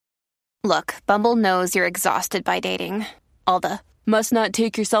Look, Bumble knows you're exhausted by dating. All the must not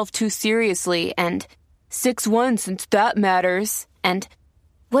take yourself too seriously and 6'1" since that matters. And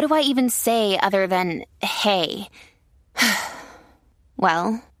what do I even say other than, hey?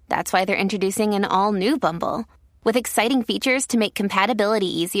 Well, that's why they're introducing an all-new Bumble with exciting features to make compatibility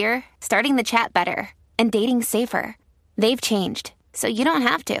easier, starting the chat better, and dating safer. They've changed, so you don't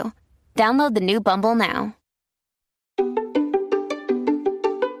have to. Download the new Bumble now.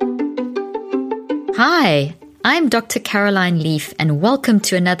 Hi, I'm Dr. Caroline Leaf, and welcome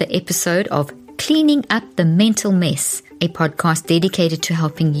to another episode of Cleaning Up the Mental Mess, a podcast dedicated to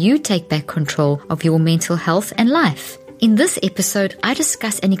helping you take back control of your mental health and life. In this episode, I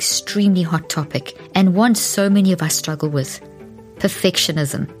discuss an extremely hot topic and one so many of us struggle with: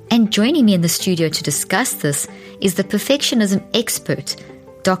 perfectionism. And joining me in the studio to discuss this is the perfectionism expert,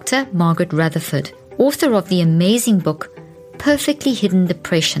 Dr. Margaret Rutherford, author of the amazing book, Perfectly Hidden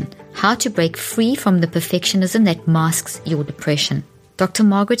Depression: How to Break Free from the Perfectionism That Masks Your Depression. Dr.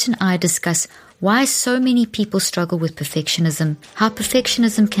 Margaret and I discuss why so many people struggle with perfectionism, how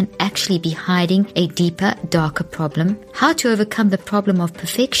perfectionism can actually be hiding a deeper, darker problem, how to overcome the problem of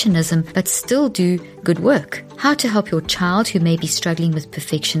perfectionism but still do good work, how to help your child who may be struggling with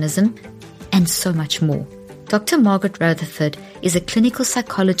perfectionism, and so much more. Dr. Margaret Rutherford is a clinical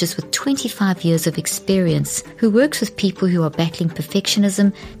psychologist with 25 years of experience who works with people who are battling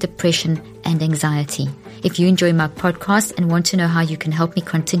perfectionism, depression, and anxiety. If you enjoy my podcast and want to know how you can help me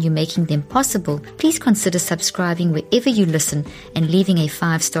continue making them possible, please consider subscribing wherever you listen and leaving a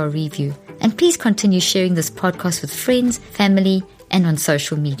 5-star review. And please continue sharing this podcast with friends, family, and on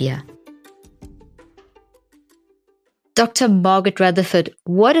social media. Dr. Margaret Rutherford,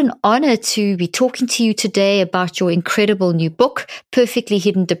 what an honor to be talking to you today about your incredible new book, Perfectly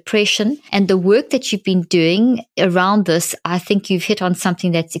Hidden Depression, and the work that you've been doing around this. I think you've hit on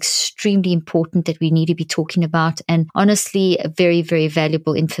something that's extremely important that we need to be talking about, and honestly, very, very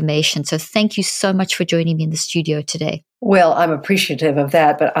valuable information. So thank you so much for joining me in the studio today. Well, I'm appreciative of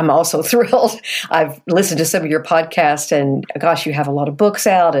that, but I'm also thrilled. I've listened to some of your podcasts and gosh, you have a lot of books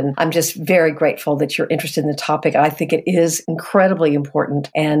out, and I'm just very grateful that you're interested in the topic. I think it is incredibly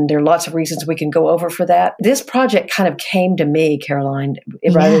important, and there are lots of reasons we can go over for that. This project kind of came to me, Caroline,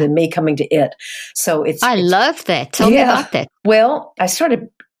 rather than me coming to it. So I love that. Tell me about that. Well, I started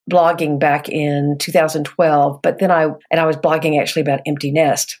blogging back in 2012, but then I was blogging actually about empty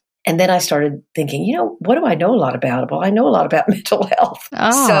nest. And then I started thinking, what do I know a lot about? Well, I know a lot about mental health.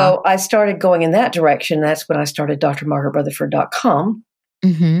 Oh. So I started going in that direction. That's when I started drmargaretrutherford.com.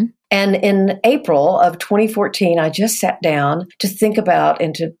 Mm-hmm. And in April of 2014, I just sat down to think about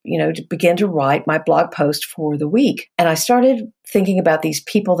and to begin to write my blog post for the week. And I started thinking about these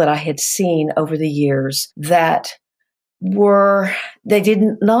people that I had seen over the years that they did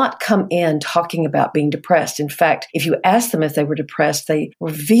not come in talking about being depressed. In fact, if you asked them if they were depressed, they were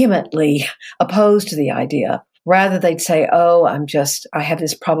vehemently opposed to the idea. Rather, they'd say, I have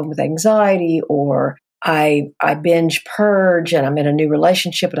this problem with anxiety, or I binge purge and I'm in a new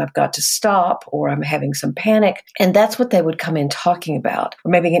relationship and I've got to stop, or I'm having some panic. And that's what they would come in talking about,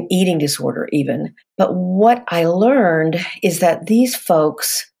 or maybe an eating disorder even. But what I learned is that these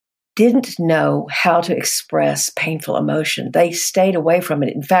folks didn't know how to express painful emotion. They stayed away from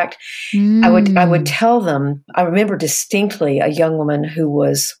it. In fact, I would tell them, I remember distinctly a young woman who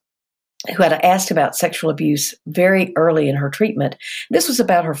had asked about sexual abuse very early in her treatment. This was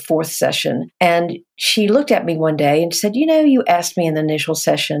about her 4th session. And she looked at me one day and said, you asked me in the initial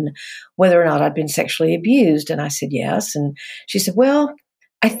session whether or not I'd been sexually abused. And I said, yes. And she said, well,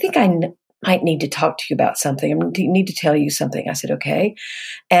 I think I might need to talk to you about something. I need to tell you something. I said, okay.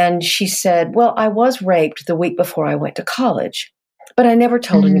 And she said, well, I was raped the week before I went to college, but I never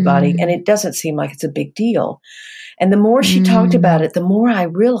told anybody. And it doesn't seem like it's a big deal. And the more she talked about it, the more I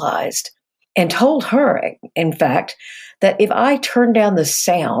realized and told her, in fact, that if I turned down the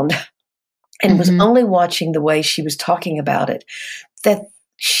sound and was only watching the way she was talking about it, that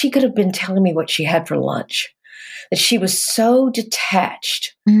she could have been telling me what she had for lunch. That she was so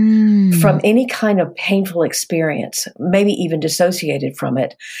detached from any kind of painful experience, maybe even dissociated from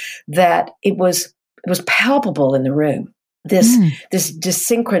it, that it was palpable in the room. This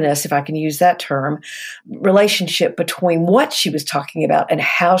dysynchronous, if I can use that term, relationship between what she was talking about and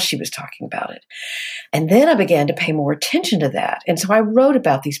how she was talking about it. And then I began to pay more attention to that. And so I wrote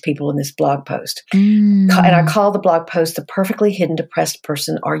about these people in this blog post. And I call the blog post, The Perfectly Hidden Depressed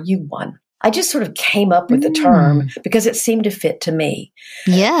Person, Are You One? I just sort of came up with the term because it seemed to fit to me.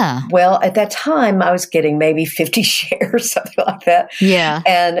 Yeah. Well, at that time, I was getting maybe 50 shares, something like that. Yeah.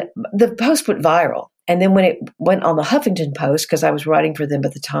 And the post went viral. And then when it went on the Huffington Post, because I was writing for them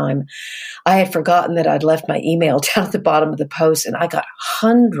at the time, I had forgotten that I'd left my email down at the bottom of the post, and I got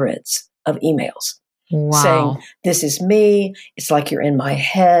hundreds of emails saying, this is me. It's like you're in my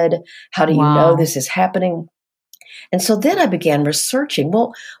head. How do you know this is happening? And so then I began researching,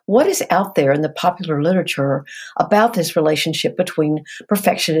 well, what is out there in the popular literature about this relationship between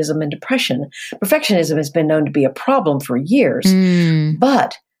perfectionism and depression? Perfectionism has been known to be a problem for years,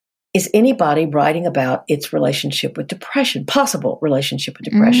 but is anybody writing about its relationship with depression, possible relationship with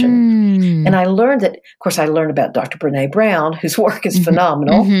depression? And I learned that, of course, I learned about Dr. Brené Brown, whose work is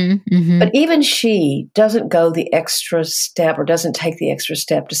phenomenal, but even she doesn't go the extra step or doesn't take the extra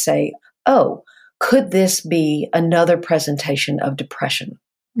step to say, oh, could this be another presentation of depression?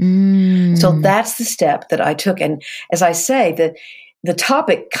 So that's the step that I took. And as I say, the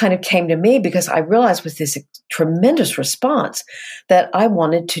topic kind of came to me because I realized with this tremendous response that I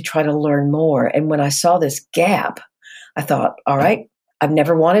wanted to try to learn more. And when I saw this gap, I thought, all right, I've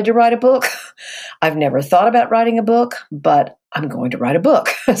never wanted to write a book. I've never thought about writing a book, but I'm going to write a book.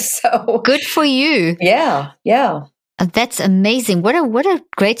 So good for you. Yeah. That's amazing. What a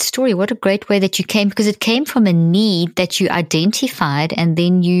great story. What a great way that you came, because it came from a need that you identified and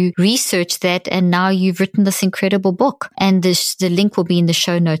then you researched that, and now you've written this incredible book. And the link will be in the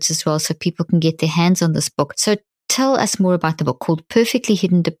show notes as well, so people can get their hands on this book. So tell us more about the book called Perfectly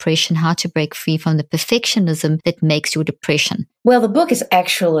Hidden Depression, How to Break Free from the Perfectionism That Makes Your Depression. Well, the book is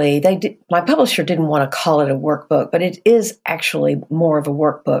actually, my publisher didn't want to call it a workbook, but it is actually more of a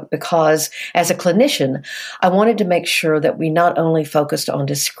workbook because as a clinician, I wanted to make sure that we not only focused on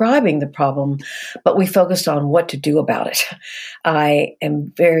describing the problem, but we focused on what to do about it. I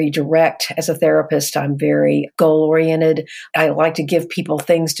am very direct as a therapist. I'm very goal-oriented. I like to give people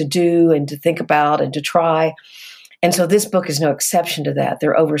things to do and to think about and to try. And so this book is no exception to that.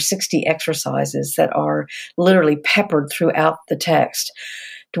 There are over 60 exercises that are literally peppered throughout the text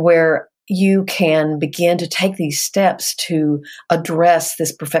to where you can begin to take these steps to address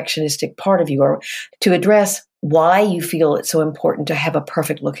this perfectionistic part of you, or to address why you feel it's so important to have a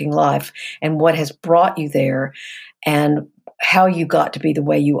perfect looking life and what has brought you there and how you got to be the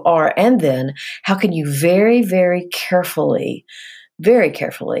way you are. And then how can you very, very carefully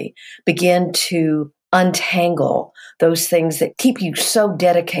begin to untangle those things that keep you so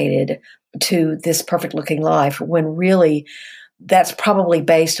dedicated to this perfect looking life when really that's probably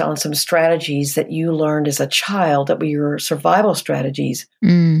based on some strategies that you learned as a child that were your survival strategies,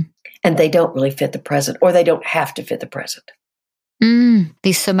 and they don't really fit the present, or they don't have to fit the present.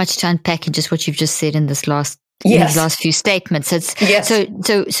 There's so much to unpack in just what you've just said in this last Yes. these last few statements. Yes.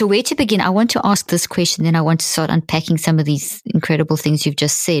 So where to begin? I want to ask this question, then I want to start unpacking some of these incredible things you've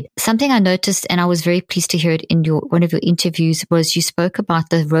just said. Something I noticed, and I was very pleased to hear it in one of your interviews, was you spoke about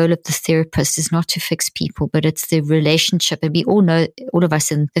the role of the therapist is not to fix people, but it's the relationship. And we all know, all of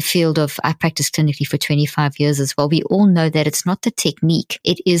us in the field of, I practiced clinically for 25 years as well. We all know that it's not the technique,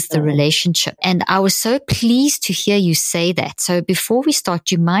 it is the relationship. And I was so pleased to hear you say that. So before we start,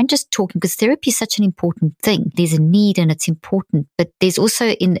 do you mind just talking, because therapy is such an important thing. There's a need and it's important, but there's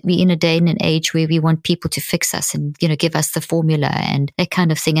also we're in a day and an age where we want people to fix us and, give us the formula and that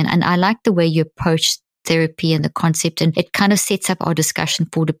kind of thing. And I like the way you approach therapy and the concept, and it kind of sets up our discussion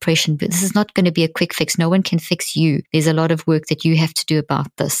for depression. But this is not going to be a quick fix. No one can fix you. There's a lot of work that you have to do about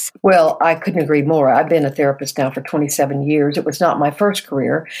this. Well, I couldn't agree more. I've been a therapist now for 27 years. It was not my first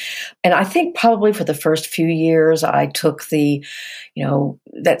career. And I think probably for the first few years, I took the,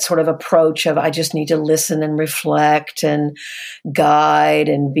 that sort of approach of I just need to listen and reflect and guide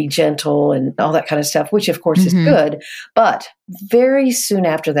and be gentle and all that kind of stuff, which of course is good. But very soon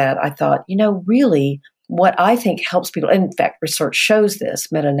after that, I thought, really, what I think helps people, and in fact, research shows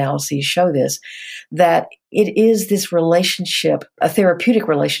this, meta-analyses show this, that it is this relationship, a therapeutic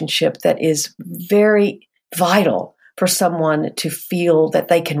relationship that is very vital for someone to feel that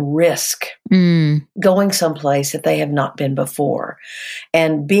they can risk going someplace that they have not been before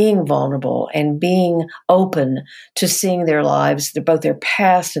and being vulnerable and being open to seeing their lives, both their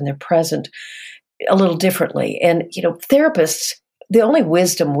past and their present, a little differently. And, therapists, the only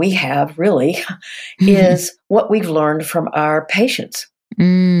wisdom we have really is what we've learned from our patients,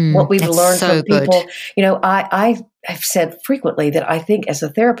 what we've learned from people. I have said frequently that I think as a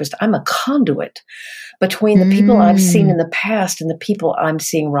therapist, I'm a conduit between the people I've seen in the past and the people I'm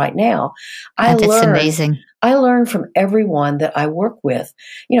seeing right now. That's amazing. I learn from everyone that I work with.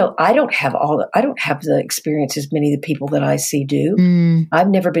 I don't have the experience as many of the people that I see do. I've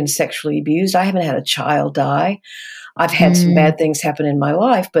never been sexually abused. I haven't had a child die. I've had some bad things happen in my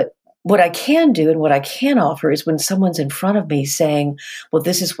life, but what I can do and what I can offer is when someone's in front of me saying, well,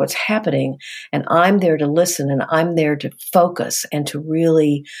 this is what's happening, and I'm there to listen and I'm there to focus and to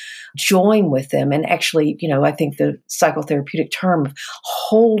really join with them. And actually, I think the psychotherapeutic term,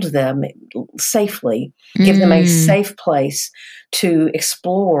 hold them safely, give them a safe place to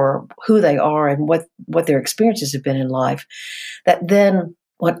explore who they are and what their experiences have been in life, that then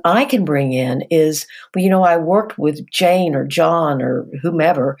what I can bring in is, I worked with Jane or John or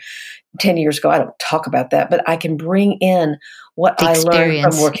whomever 10 years ago. I don't talk about that, but I can bring in what I learned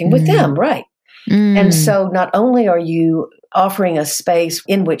from working with them, right? And so not only are you offering a space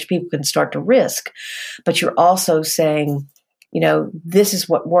in which people can start to risk, but you're also saying, this is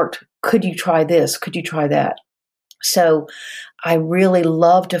what worked. Could you try this? Could you try that? So I really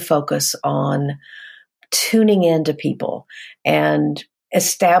love to focus on tuning into people and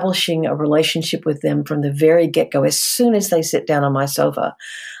establishing a relationship with them from the very get-go. As soon as they sit down on my sofa,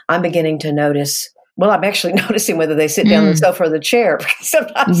 I'm beginning to notice, I'm actually noticing whether they sit down on the sofa or the chair, because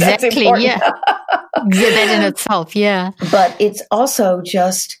sometimes that's important. Yeah, that in itself, yeah. But it's also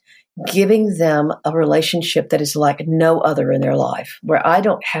just giving them a relationship that is like no other in their life, where I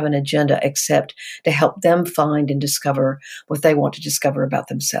don't have an agenda except to help them find and discover what they want to discover about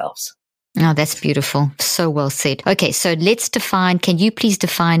themselves. Oh, that's beautiful. So well said. Okay, so can you please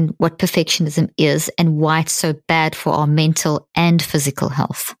define what perfectionism is and why it's so bad for our mental and physical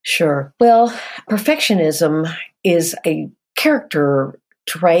health? Sure. Well, perfectionism is a character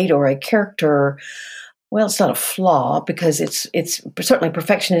trait or a character. Well, it's not a flaw, because it's certainly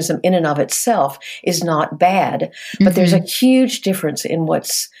perfectionism in and of itself is not bad, but there's a huge difference in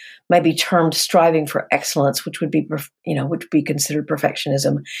what's maybe termed striving for excellence, which would be considered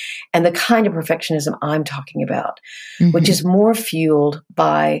perfectionism, and the kind of perfectionism I'm talking about, which is more fueled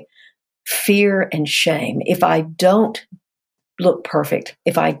by fear and shame. If I don't look perfect,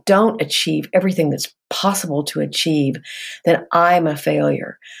 if I don't achieve everything that's possible to achieve, then I'm a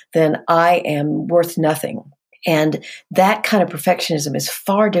failure. Then I am worth nothing. And that kind of perfectionism is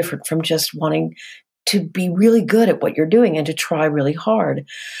far different from just wanting to be really good at what you're doing and to try really hard.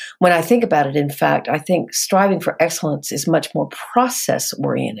 When I think about it, in fact, I think striving for excellence is much more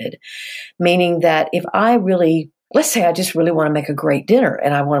process-oriented, meaning that if I let's say I just really want to make a great dinner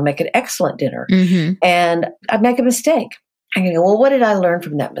and I want to make an excellent dinner, and I make a mistake. I'm going to go, well, what did I learn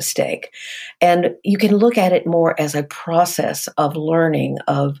from that mistake? And you can look at it more as a process of learning,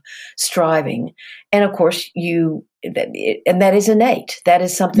 of striving. And of course, that is innate. That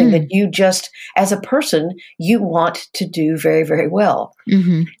is something that you just, as a person, you want to do very, very well.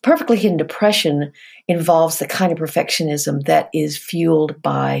 Perfectly Hidden Depression involves the kind of perfectionism that is fueled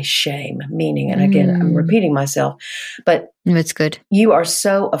by shame, meaning, and again, I'm repeating myself, but it's good. You are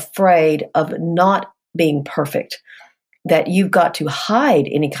so afraid of not being perfect that you've got to hide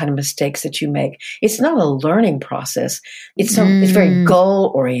any kind of mistakes that you make. It's not a learning process. It's very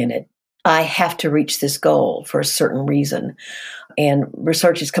goal oriented. I have to reach this goal for a certain reason. And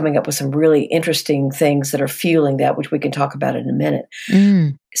research is coming up with some really interesting things that are fueling that, which we can talk about in a minute.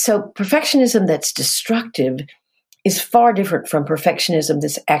 So perfectionism that's destructive is far different from perfectionism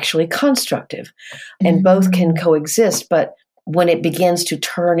that's actually constructive. And both can coexist, but when it begins to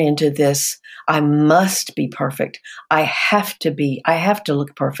turn into this, I must be perfect, I have to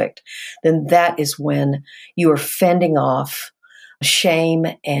look perfect, then that is when you are fending off shame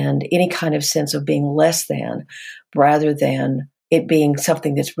and any kind of sense of being less than, rather than it being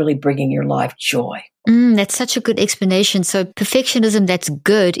something that's really bringing your life joy. That's such a good explanation. So perfectionism that's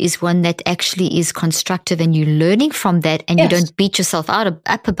good is one that actually is constructive and you're learning from that, and you don't beat yourself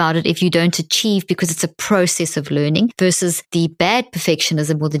up about it if you don't achieve, because it's a process of learning, versus the bad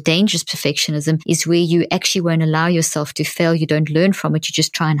perfectionism or the dangerous perfectionism is where you actually won't allow yourself to fail. You don't learn from it. You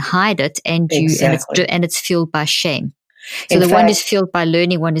just try and hide it, and it's fueled by shame. So one is fueled by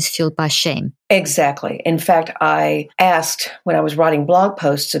learning, one is fueled by shame. Exactly. In fact, I asked when I was writing blog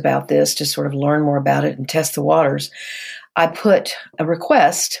posts about this to sort of learn more about it and test the waters, I put a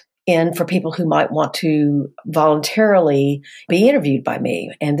request in for people who might want to voluntarily be interviewed by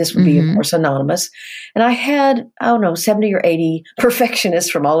me. And this would be, of course, anonymous. And I had, 70 or 80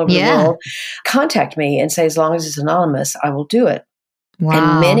 perfectionists from all over the world contact me and say, as long as it's anonymous, I will do it. Wow.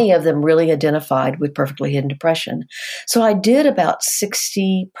 And many of them really identified with Perfectly Hidden Depression. So I did about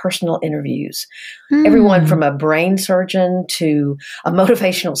 60 personal interviews, everyone from a brain surgeon to a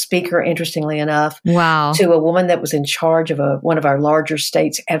motivational speaker, interestingly enough, to a woman that was in charge of one of our larger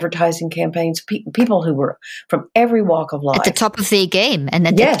states' advertising campaigns, people who were from every walk of life. At the top of their game. And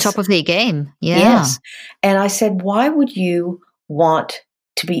at the top of their game. Yeah. Yes. And I said, why would you want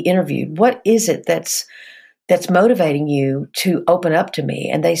to be interviewed? What is it that that's motivating you to open up to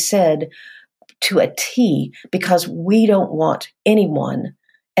me? And they said, to a T, because we don't want anyone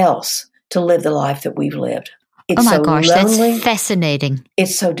else to live the life that we've lived. It's oh my so gosh, lonely. That's fascinating.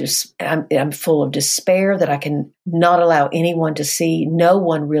 It's so I'm full of despair that I can not allow anyone to see. No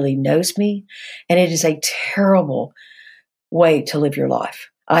one really knows me. And it is a terrible way to live your life.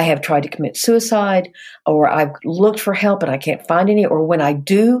 I have tried to commit suicide, or I've looked for help and I can't find any. Or when I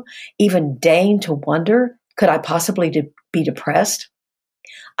do even deign to wonder, could I possibly be depressed?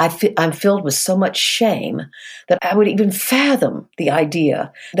 I'm filled with so much shame that I would even fathom the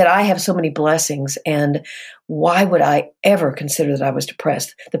idea that I have so many blessings, and why would I ever consider that I was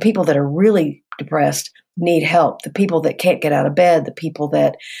depressed? The people that are really depressed need help. The people that can't get out of bed, the people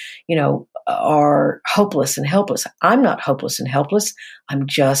that, are hopeless and helpless. I'm not hopeless and helpless. I'm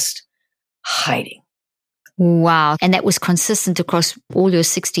just hiding. Wow. And that was consistent across all your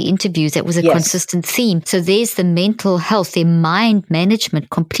 60 interviews. That was a consistent theme. So there's the mental health, their mind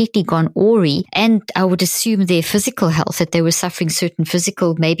management completely gone awry. And I would assume their physical health, that they were suffering certain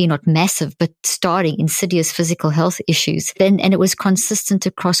physical, maybe not massive, but starting insidious physical health issues. And it was consistent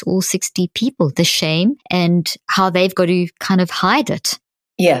across all 60 people, the shame and how they've got to kind of hide it.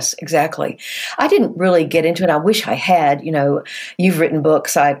 Yes, exactly. I didn't really get into it. I wish I had. You've written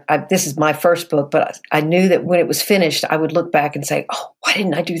books. This is my first book, but I knew that when it was finished, I would look back and say, "Oh, why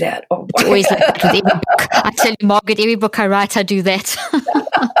didn't I do that?" Oh, it's always like that with every book. I tell you, Margaret, every book I write, I do that.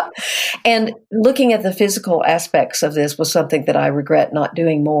 And looking at the physical aspects of this was something that I regret not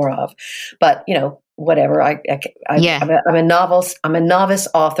doing more of. But whatever. I'm a novice. I'm a novice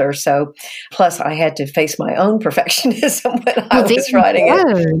author. So, plus I had to face my own perfectionism when I was writing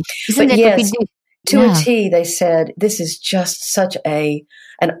it. Isn't that what we do? To a T, they said, this is just such an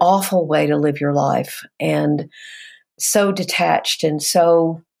awful way to live your life, and so detached, and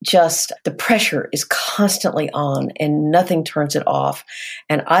so just the pressure is constantly on and nothing turns it off.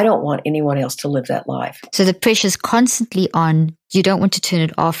 And I don't want anyone else to live that life. So the pressure's constantly on. You don't want to turn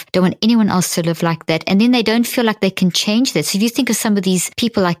it off. Don't want anyone else to live like that. And then they don't feel like they can change that. So if you think of some of these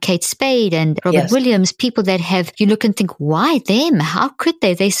people like Kate Spade and Robert Williams, people that you look and think, why them? How could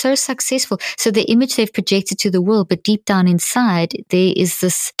they? They're so successful. So the image they've projected to the world, but deep down inside, there is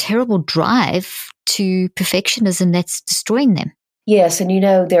this terrible drive to perfectionism that's destroying them. Yes, and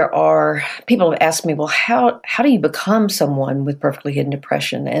there are people have asked me, well, how do you become someone with perfectly hidden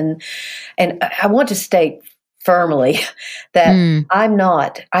depression? And I want to state firmly that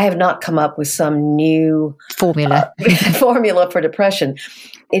I have not come up with some new formula for depression.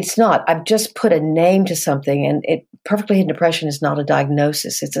 It's not. I've just put a name to something, and perfectly hidden depression is not a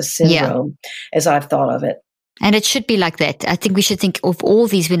diagnosis. It's a syndrome, as I've thought of it. And it should be like that. I think we should think of all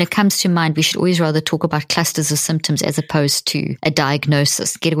these, when it comes to mind, we should always rather talk about clusters of symptoms as opposed to a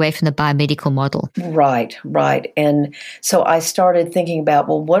diagnosis. Get away from the biomedical model. Right. And so I started thinking about,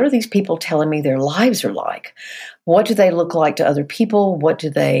 well, what are these people telling me their lives are like? What do they look like to other people? what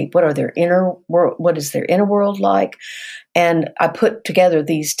is their inner world like? And I put together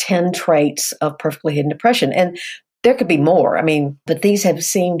these 10 traits of perfectly hidden depression. And there could be more. But these have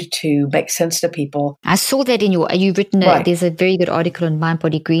seemed to make sense to people. I saw that you've written, there's a very good article on Mind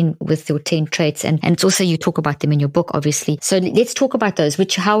Body Green with your 10 traits. And it's also, you talk about them in your book, obviously. So let's talk about those.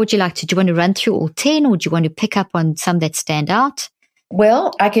 How would you like to? Do you want to run through all 10, or do you want to pick up on some that stand out?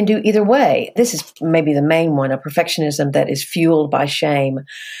 Well, I can do either way. This is maybe the main one, a perfectionism that is fueled by shame,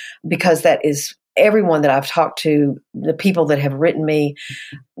 because that is everyone that I've talked to, the people that have written me,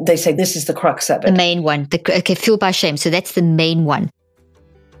 they say this is the crux of it. The main one. Fueled by shame. So that's the main one.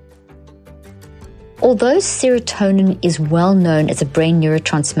 Although serotonin is well known as a brain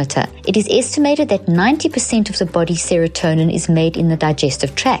neurotransmitter, it is estimated that 90% of the body's serotonin is made in the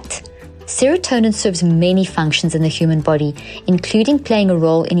digestive tract. Serotonin serves many functions in the human body, including playing a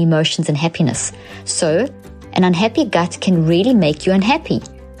role in emotions and happiness. So, an unhappy gut can really make you unhappy.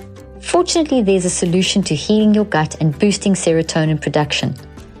 Fortunately, there's a solution to healing your gut and boosting serotonin production: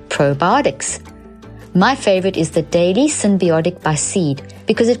 probiotics. My favorite is the Daily Synbiotic by Seed,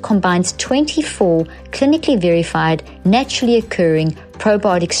 because it combines 24 clinically verified, naturally occurring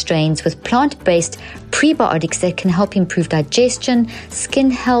probiotic strains with plant-based prebiotics that can help improve digestion, skin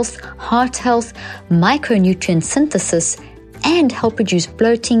health, heart health, micronutrient synthesis, and help reduce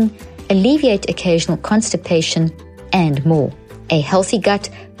bloating, alleviate occasional constipation, and more. A healthy gut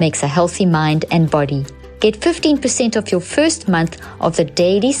makes a healthy mind and body. Get 15% off your first month of the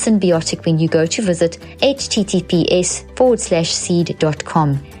Daily Synbiotic when you go to visit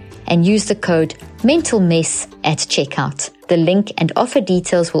https://seed.com and use the code MENTALMESS at checkout. The link and offer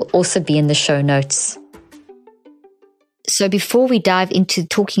details will also be in the show notes. So before we dive into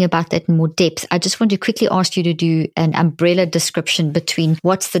talking about that in more depth, I just want to quickly ask you to do an umbrella description between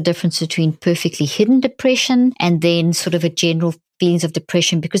what's the difference between perfectly hidden depression and then sort of a general feelings of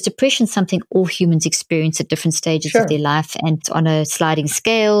depression, because depression is something all humans experience at different stages of their life and on a sliding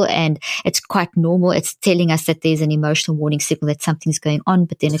scale, and it's quite normal. It's telling us that there's an emotional warning signal that something's going on,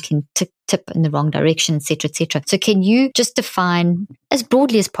 but then it can tip in the wrong direction, etc., etc. So can you just define as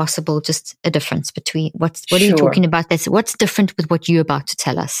broadly as possible just a difference between what are you talking about? What's different with what you're about to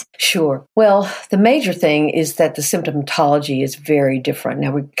tell us? Sure. Well, the major thing is that the symptomatology is very different.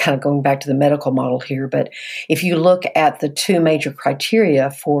 Now we're kind of going back to the medical model here, but if you look at the two major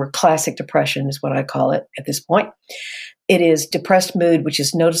criteria for classic depression, is what I call it at this point, it is depressed mood, which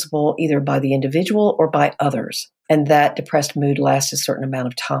is noticeable either by the individual or by others. And that depressed mood lasts a certain amount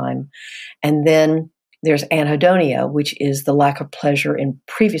of time. And then there's anhedonia, which is the lack of pleasure in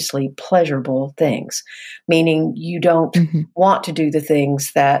previously pleasurable things, meaning you don't want to do the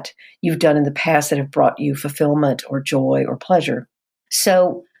things that you've done in the past that have brought you fulfillment or joy or pleasure.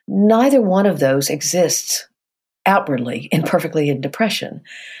 So neither one of those exists outwardly in perfectly hidden depression.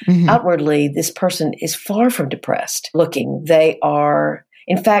 Outwardly, this person is far from depressed looking. They are,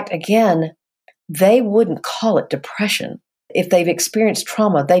 in fact, again, they wouldn't call it depression. If they've experienced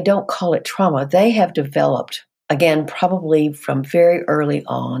trauma, they don't call it trauma. They have developed, again, probably from very early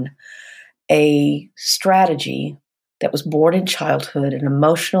on, a strategy that was born in childhood, an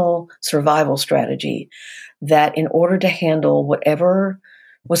emotional survival strategy that in order to handle whatever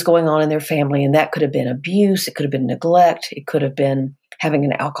was going on in their family, and that could have been abuse, it could have been neglect, it could have been having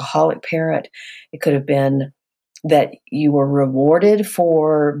an alcoholic parent, it could have been that you were rewarded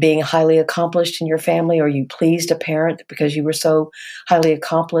for being highly accomplished in your family, or you pleased a parent because you were so highly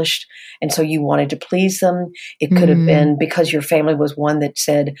accomplished, and so you wanted to please them. It could have been because your family was one that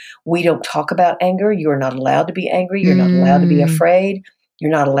said, we don't talk about anger. You are not allowed to be angry. You're not allowed to be afraid. You're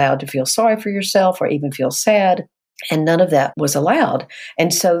not allowed to feel sorry for yourself or even feel sad. And none of that was allowed.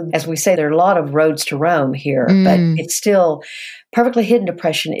 And so, as we say, there are a lot of roads to Rome here, but it's still, perfectly hidden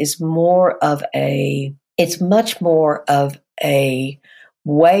depression is it's much more of a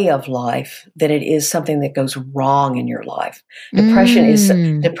way of life than it is something that goes wrong in your life. Depression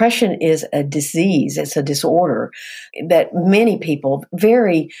is a disease. It's a disorder that many people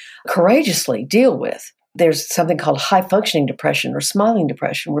very courageously deal with. There's something called high functioning depression or smiling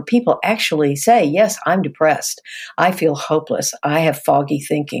depression, where people actually say, yes, I'm depressed. I feel hopeless. I have foggy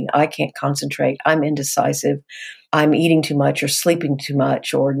thinking. I can't concentrate. I'm indecisive. I'm eating too much or sleeping too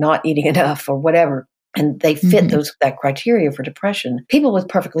much or not eating enough or whatever. And they fit that criteria for depression. People with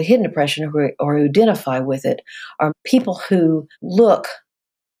perfectly hidden depression or who identify with it are people who look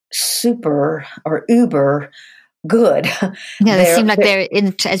super or uber good. Yeah, they seem like they're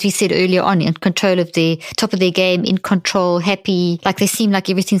in, as we said earlier on, in control of the top of their game, in control, happy, like they seem like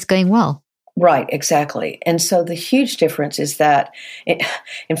everything's going well. Right, exactly. And so the huge difference is that,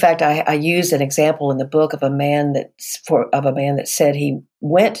 in fact, I used an example in the book of a man that said he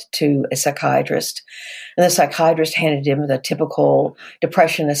went to a psychiatrist, and the psychiatrist handed him the typical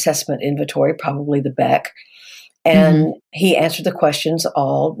depression assessment inventory, probably the Beck. And he answered the questions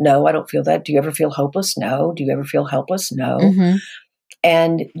all, no, I don't feel that. Do you ever feel hopeless? No. Do you ever feel helpless? No.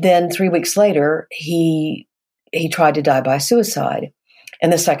 And then 3 weeks later, he tried to die by suicide.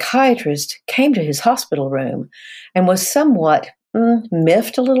 And the psychiatrist came to his hospital room and was somewhat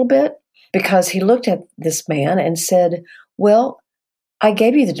miffed a little bit, because he looked at this man and said, well, I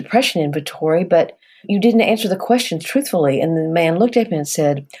gave you the depression inventory, but you didn't answer the questions truthfully. And the man looked at him and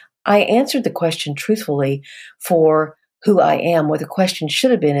said, I answered the question truthfully for who I am. What the question should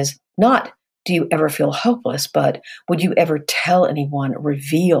have been is not, do you ever feel hopeless, but would you ever tell anyone,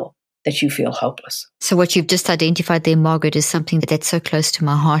 reveal that you feel hopeless? So what you've just identified there, Margaret, is something that's so close to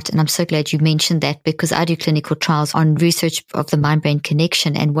my heart. And I'm so glad you mentioned that, because I do clinical trials on research of the mind-brain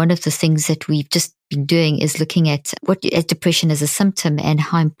connection. And one of the things that we've just been doing is looking at depression as a symptom and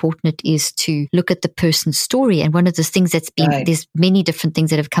how important it is to look at the person's story. And one of the things that's been, there's many different things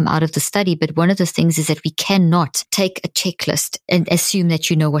that have come out of the study, but one of the things is that we cannot take a checklist and assume that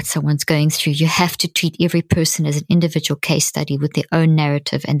you know what someone's going through. You have to treat every person as an individual case study with their own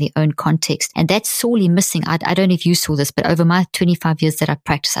narrative and their own context. And that's sorely missing. I don't know if you saw this, but over my 25 years that I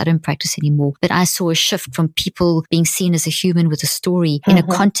practice, I don't practice anymore, but I saw a shift from people being seen as a human with a story in a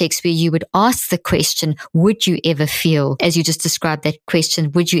context where you would ask the question, would you ever feel, as you just described that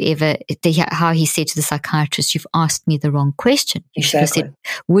question, would you ever, how he said to the psychiatrist, you've asked me the wrong question. You should have said,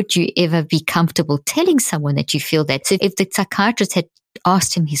 would you ever be comfortable telling someone that you feel that? So if the psychiatrist had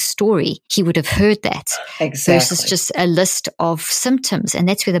asked him his story, he would have heard that. Exactly. Versus just a list of symptoms. And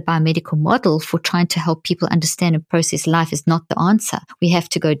that's where the biomedical model for trying to help people understand and process life is not the answer. We have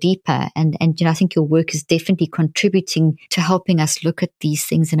to go deeper. And I think your work is definitely contributing to helping us look at these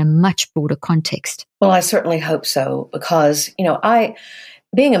things in a much broader context. Well, I certainly hope so, because,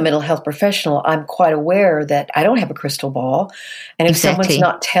 being a mental health professional, I'm quite aware that I don't have a crystal ball. And if someone's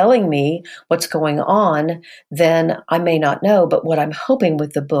not telling me what's going on, then I may not know. But what I'm hoping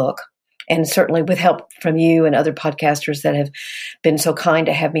with the book, and certainly with help from you and other podcasters that have been so kind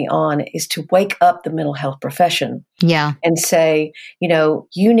to have me on, is to wake up the mental health profession. Yeah. And say,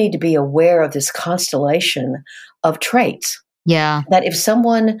 you need to be aware of this constellation of traits. Yeah. That if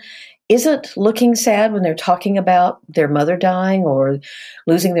someone isn't looking sad when they're talking about their mother dying or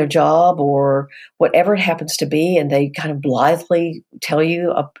losing their job or whatever it happens to be, and they kind of blithely tell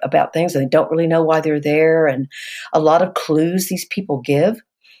you about things and they don't really know why they're there, and a lot of clues these people give,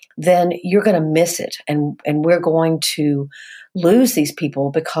 then you're going to miss it. And we're going to lose these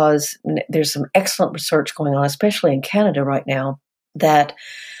people, because there's some excellent research going on, especially in Canada right now, that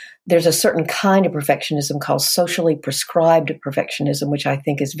there's a certain kind of perfectionism called socially prescribed perfectionism, which I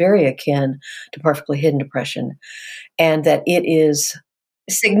think is very akin to perfectly hidden depression, and that it is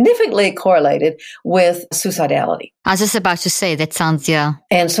significantly correlated with suicidality. I was just about to say, that sounds, yeah.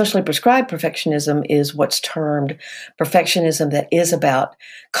 And socially prescribed perfectionism is what's termed perfectionism that is about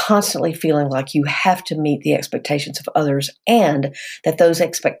constantly feeling like you have to meet the expectations of others, and that those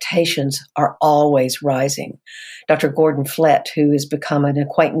expectations are always rising. Dr. Gordon Flett, who has become an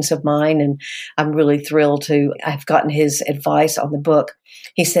acquaintance of mine, and I'm really thrilled to have gotten his advice on the book.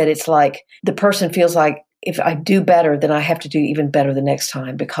 He said it's like the person feels like, if I do better, then I have to do even better the next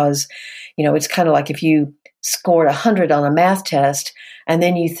time, because, it's kind of like if you scored 100 on a math test and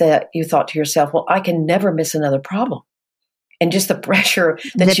then you thought to yourself, well, I can never miss another problem. And just the pressure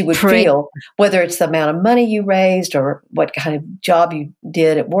that you would feel, whether it's the amount of money you raised or what kind of job you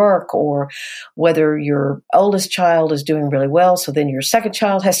did at work, or whether your oldest child is doing really well, so then your second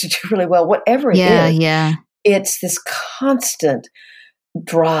child has to do really well, whatever it is. Yeah. It's this constant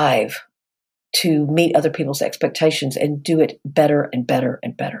drive to meet other people's expectations and do it better and better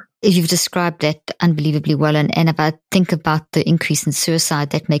and better. You've described that unbelievably well. And think about the increase in suicide.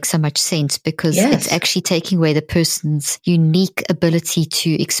 That makes so much sense, because it's actually taking away the person's unique ability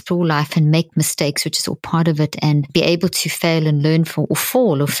to explore life and make mistakes, which is all part of it, and be able to fail and learn from, or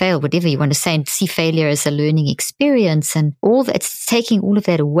fall or fail, whatever you want to say, and see failure as a learning experience. And all that, it's taking all of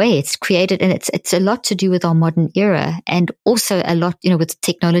that away. It's created, and it's a lot to do with our modern era, and also a lot, with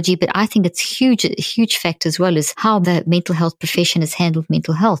technology. But I think it's a huge factor as well is how the mental health profession has handled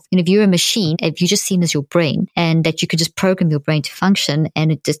mental health. If you're a machine, if you're just seen as your brain, and that you could just program your brain to function, and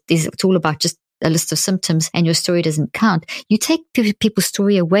it's all about just a list of symptoms, and your story doesn't count. You take people's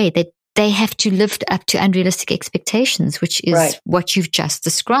story away, that they have to live up to unrealistic expectations, which is what you've just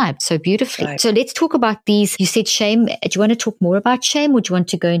described so beautifully. Right. So let's talk about these. You said shame. Do you want to talk more about shame, or do you want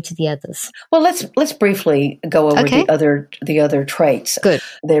to go into the others? Well, let's briefly go over the other traits. Good.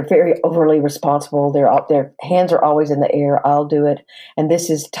 They're very overly responsible. Their hands are always in the air. I'll do it. And this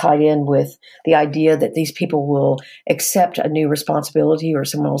is tied in with the idea that these people will accept a new responsibility, or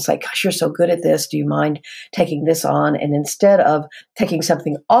someone will say, gosh, you're so good at this. Do you mind taking this on? And instead of taking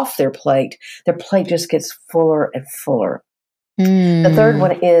something off their plate just gets fuller and fuller. The third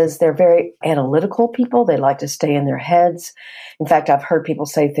one is they're very analytical people. They like to stay in their heads. In fact, I've heard people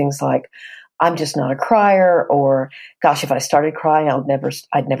say things like, I'm just not a crier, or gosh, if I started crying,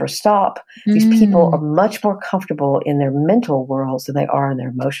 I'd never stop. These people are much more comfortable in their mental worlds than they are in their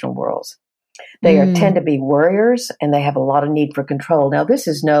emotional worlds. They tend to be worriers, and they have a lot of need for control. Now, this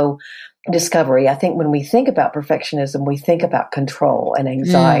is no discovery. I think when we think about perfectionism, we think about control and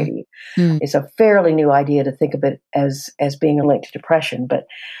anxiety. It's a fairly new idea to think of it as being linked to depression,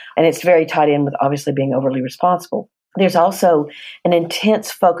 and it's very tied in with obviously being overly responsible. There's also an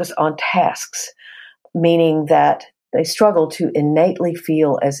intense focus on tasks, meaning that they struggle to innately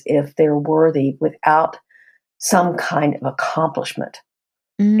feel as if they're worthy without some kind of accomplishment.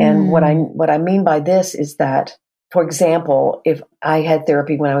 And what I mean by this is that, for example, if I had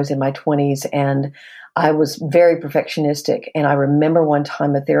therapy when I was in my 20s and I was very perfectionistic, and I remember one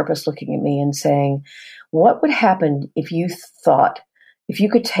time a therapist looking at me and saying, what would happen if you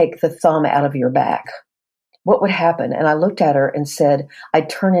could take the thumb out of your back? What would happen? And I looked at her and said, I'd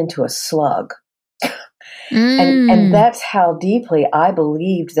turn into a slug. And that's how deeply I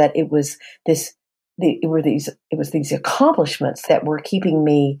believed that it was these accomplishments that were keeping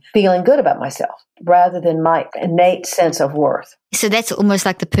me feeling good about myself. rather than my innate sense of worth. So that's almost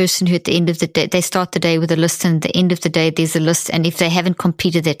like the person who at the end of the day, they start the day with a list, and at the end of the day, there's a list. And if they haven't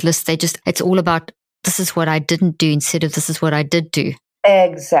completed that list, it's all about, this is what I didn't do instead of this is what I did do.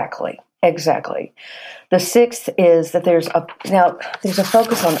 Exactly. The sixth is that there's a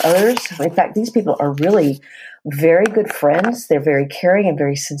focus on others. In fact, these people are really very good friends. They're very caring and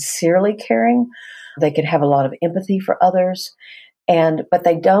very sincerely caring. They can have a lot of empathy for others, but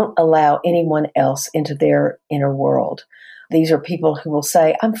they don't allow anyone else into their inner world. These are people who will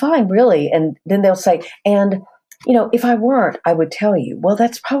say, I'm fine, really. And then they'll say, and, if I weren't, I would tell you. Well,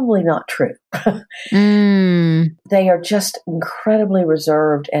 that's probably not true. They are just incredibly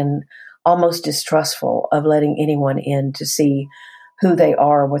reserved and almost distrustful of letting anyone in to see who they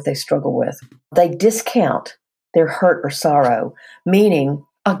are, what they struggle with. They discount their hurt or sorrow, meaning,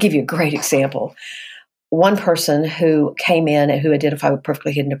 I'll give you a great example. One person who came in and who identified with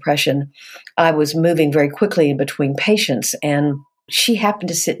perfectly hidden depression, I was moving very quickly in between patients, and she happened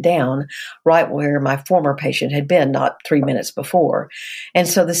to sit down right where my former patient had been not 3 minutes before. And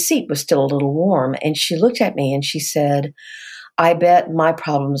so the seat was still a little warm, and she looked at me and she said, I bet my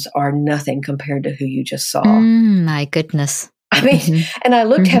problems are nothing compared to who you just saw. My goodness. I mean, and I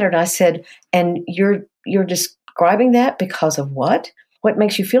looked at her and I said, and you're describing that because of what? What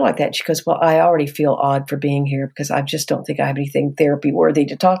makes you feel like that? She goes, well, I already feel odd for being here because I just don't think I have anything therapy worthy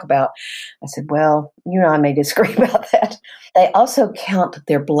to talk about. I said, well, I may disagree about that. They also count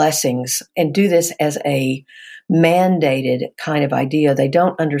their blessings and do this as a mandated kind of idea. They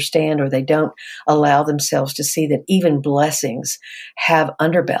don't understand, or they don't allow themselves to see that even blessings have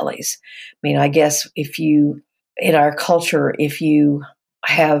underbellies. I mean, I guess in our culture, if you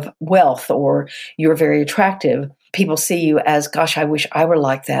have wealth or you're very attractive, people see you as, gosh, I wish I were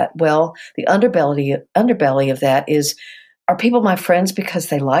like that. Well, the underbelly of that is, are people my friends because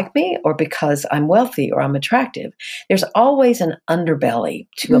they like me or because I'm wealthy or I'm attractive? There's always an underbelly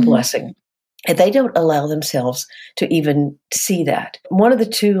to a blessing. And they don't allow themselves to even see that. One of the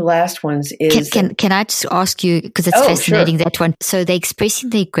two last ones is... Can I just ask you, because it's fascinating, sure. That one. So they're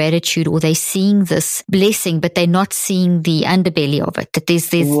expressing their gratitude, or they're seeing this blessing, but they're not seeing the underbelly of it, that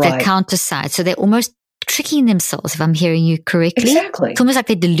there's right. The counter side. So they're almost tricking themselves, if I'm hearing you correctly. Exactly. It's almost like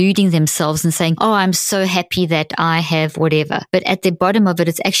they're deluding themselves and saying, oh, I'm so happy that I have whatever. But at the bottom of it,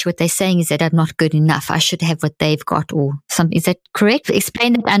 it's actually what they're saying is that I'm not good enough. I should have what they've got or something. Is that correct?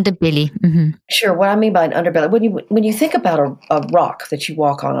 Explain that underbelly. Mm-hmm. Sure. What I mean by an underbelly, when you think about a rock that you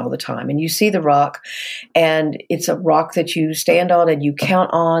walk on all the time, and you see the rock, and it's a rock that you stand on and you count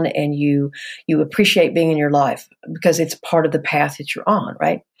on and you appreciate being in your life because it's part of the path that you're on,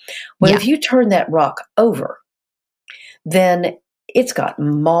 right? Well, if you turn that rock over, then it's got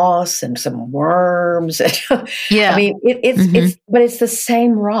moss and some worms. Yeah. I mean, but it's the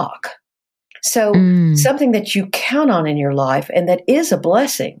same rock. So something that you count on in your life and that is a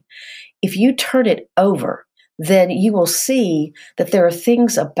blessing, if you turn it over, then you will see that there are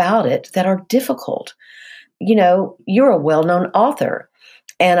things about it that are difficult. You're a well-known author.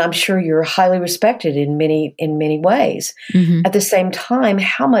 And I'm sure you're highly respected in many ways. Mm-hmm. At the same time,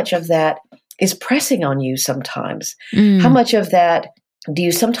 how much of that is pressing on you sometimes? How much of that do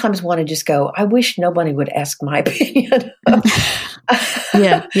you sometimes want to just go, I wish nobody would ask my opinion?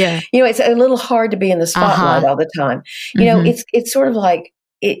 Yeah. It's a little hard to be in the spotlight all the time. It's sort of like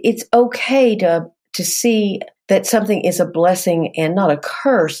it's okay to see that something is a blessing and not a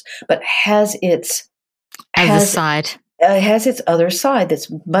curse, but has its side. It has its other side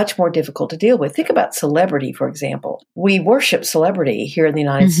that's much more difficult to deal with. Think about celebrity, for example. We worship celebrity here in the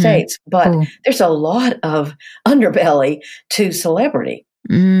United States, but there's a lot of underbelly to celebrity.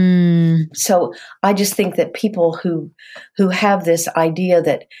 So I just think that people who have this idea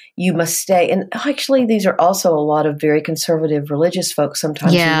that you must stay, and actually these are also a lot of very conservative religious folks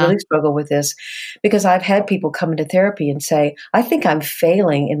sometimes who really struggle with this, because I've had people come into therapy and say, I think I'm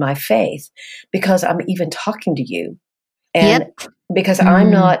failing in my faith because I'm even talking to you. And because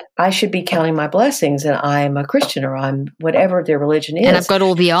I should be counting my blessings and I'm a Christian or I'm whatever their religion is. And I've got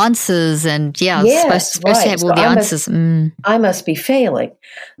all the answers and supposed to have all the answers. I must be failing.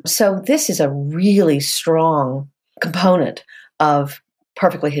 So this is a really strong component of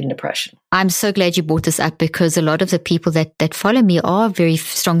perfectly hidden depression. I'm so glad you brought this up, because a lot of the people that follow me are very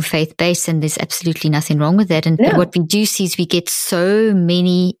strong faith-based, and there's absolutely nothing wrong with that. And what we do see is we get so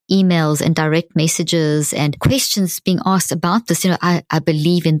many emails and direct messages and questions being asked about this. I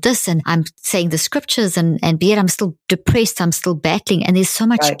believe in this and I'm saying the scriptures and yet I'm still depressed, I'm still battling. And there's so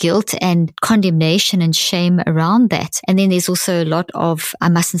much guilt and condemnation and shame around that. And then there's also a lot of, I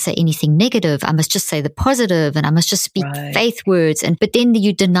mustn't say anything negative. I must just say the positive and I must just speak faith words. But then then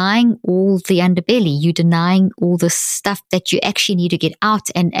you're denying all the underbelly. You're denying all the stuff that you actually need to get out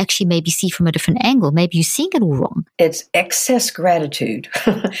and actually maybe see from a different angle. Maybe you're seeing it all wrong. It's excess gratitude.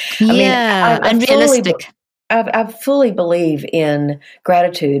 Unrealistic. I fully believe in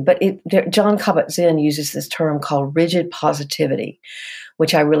gratitude, but Jon Kabat-Zinn uses this term called rigid positivity,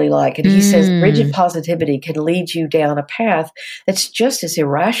 which I really like. And he says rigid positivity can lead you down a path that's just as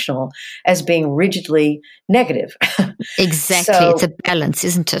irrational as being rigidly negative. Exactly. So, it's a balance,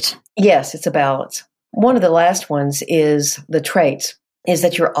 isn't it? Yes, it's a balance. One of the last ones is the traits. Is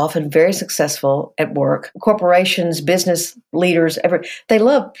that you're often very successful at work. Corporations, business leaders, they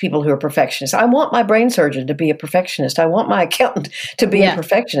love people who are perfectionists. I want my brain surgeon to be a perfectionist. I want my accountant to be a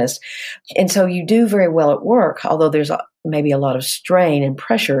perfectionist. And so you do very well at work, although there's maybe a lot of strain and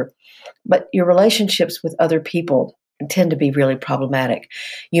pressure, but your relationships with other people tend to be really problematic.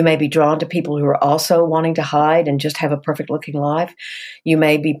 You may be drawn to people who are also wanting to hide and just have a perfect looking life. You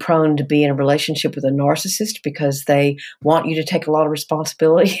may be prone to be in a relationship with a narcissist because they want you to take a lot of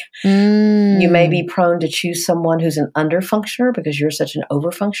responsibility. You may be prone to choose someone who's an underfunctioner because you're such an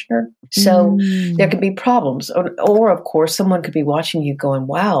overfunctioner. So there can be problems. Or, of course, someone could be watching you going,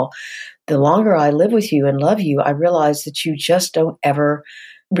 wow, the longer I live with you and love you, I realize that you just don't ever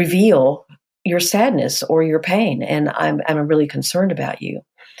reveal your sadness or your pain, and I'm really concerned about you.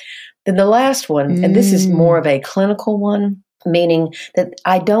 Then the last one, and this is more of a clinical one, meaning that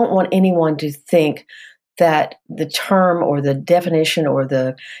I don't want anyone to think that the term or the definition or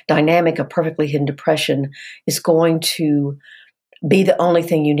the dynamic of perfectly hidden depression is going to be the only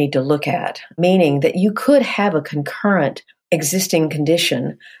thing you need to look at, meaning that you could have a concurrent existing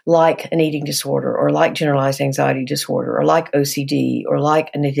condition like an eating disorder or like generalized anxiety disorder or like OCD or like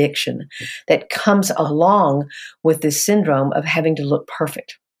an addiction that comes along with this syndrome of having to look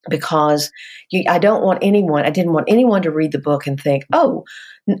perfect. Because I didn't want anyone to read the book and think,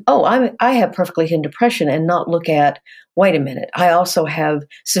 I have perfectly hidden depression and not look at, wait a minute, I also have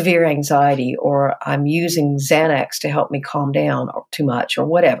severe anxiety, or I'm using Xanax to help me calm down or too much or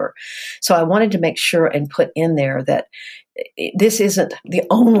whatever. So I wanted to make sure and put in there that this isn't the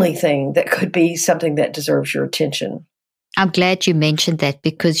only thing that could be something that deserves your attention. I'm glad you mentioned that,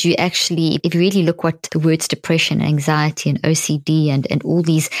 because you actually, if you really look what the words depression, anxiety, and OCD and all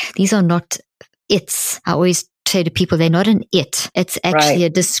these are not it's. I always say to people, they're not an it. It's actually a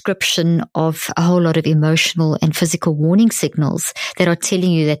description of a whole lot of emotional and physical warning signals that are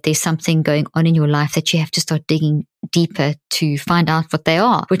telling you that there's something going on in your life that you have to start digging deeper to find out what they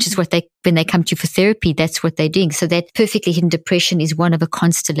are, which is what when they come to you for therapy, that's what they're doing. So that perfectly hidden depression is one of a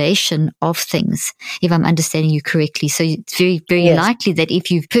constellation of things, if I'm understanding you correctly. So it's very, very likely that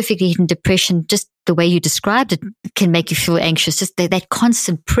if you've perfectly hidden depression, just the way you described it can make you feel anxious, just that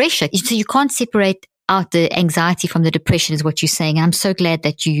constant pressure. So you can't separate out the anxiety from the depression is what you're saying. I'm so glad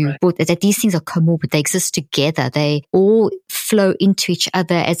that you brought that these things are comorbid. They exist together. They all flow into each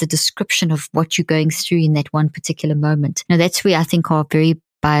other as a description of what you're going through in that one particular moment. Now, that's where I think our very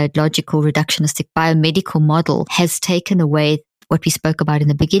biological, reductionistic, biomedical model has taken away what we spoke about in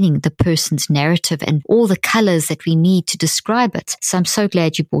the beginning, the person's narrative and all the colors that we need to describe it. So I'm so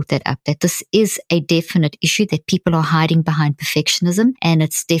glad you brought that up, that this is a definite issue, that people are hiding behind perfectionism, and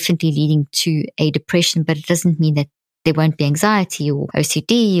it's definitely leading to a depression, but it doesn't mean that there won't be anxiety or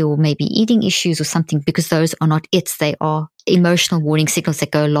OCD or maybe eating issues or something, because those are not it's. They are emotional warning signals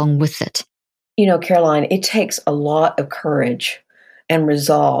that go along with it. You know, Caroline, it takes a lot of courage and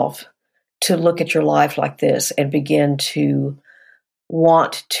resolve to look at your life like this and begin to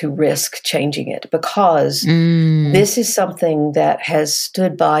want to risk changing it, because this is something that has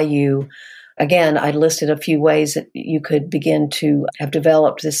stood by you. Again, I listed a few ways that you could begin to have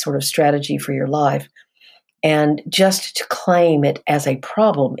developed this sort of strategy for your life. And just to claim it as a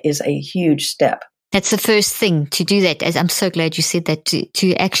problem is a huge step. That's the first thing, to do that. As I'm so glad you said that,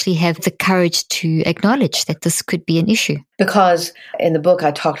 to actually have the courage to acknowledge that this could be an issue. Because in the book,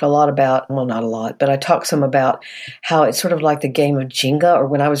 I talked a lot about, well, not a lot, but I talked some about how it's sort of like the game of Jenga, or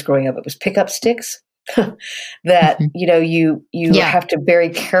when I was growing up, it was pickup sticks. That, you know, you have to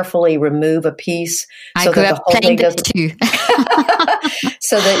very carefully remove a piece so that the whole thing doesn't,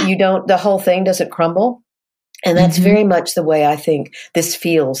 so that the whole thing doesn't crumble. And that's very much the way I think this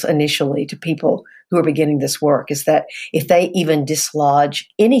feels initially to people who are beginning this work, is that if they even dislodge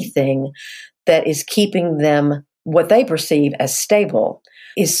anything that is keeping them what they perceive as stable,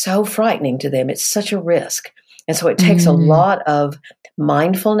 is so frightening to them. It's such a risk. And so it takes a lot of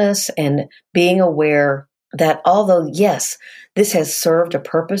mindfulness and being aware that although, yes, this has served a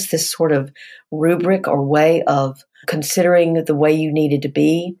purpose, this sort of rubric or way of considering the way you needed to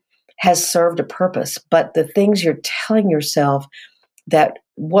be has served a purpose, but the things you're telling yourself that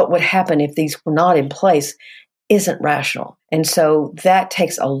what would happen if these were not in place isn't rational. And so that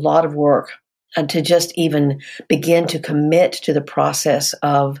takes a lot of work to just even begin to commit to the process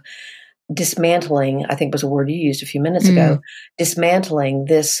of dismantling, I think was a word you used a few minutes ago, dismantling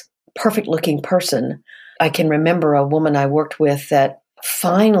this perfect looking person. I can remember a woman I worked with that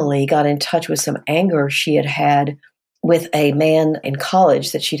finally got in touch with some anger she had had with a man in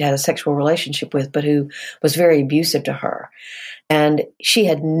college that she'd had a sexual relationship with, but who was very abusive to her. And she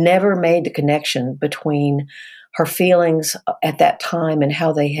had never made the connection between her feelings at that time and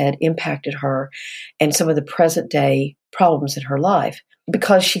how they had impacted her and some of the present day problems in her life,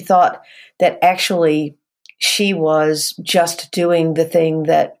 because she thought that actually she was just doing the thing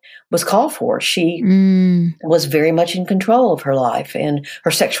that was called for. She was very much in control of her life and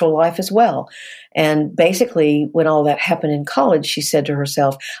her sexual life as well. And basically, when all that happened in college, she said to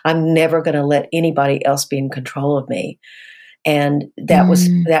herself, I'm never going to let anybody else be in control of me. And that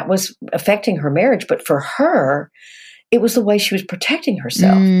was affecting her marriage. But for her, it was the way she was protecting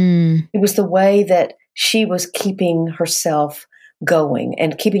herself. It was the way that she was keeping herself going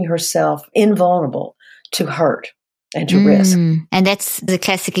and keeping herself invulnerable to hurt and to risk. And that's the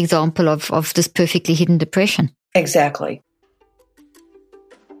classic example of this perfectly hidden depression. Exactly.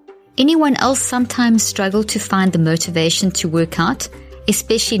 Anyone else sometimes struggle to find the motivation to work out,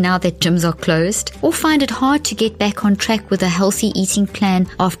 especially now that gyms are closed, or find it hard to get back on track with a healthy eating plan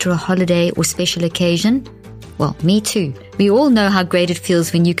after a holiday or special occasion? Well, me too. We all know how great it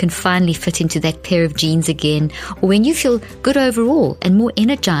feels when you can finally fit into that pair of jeans again, or when you feel good overall and more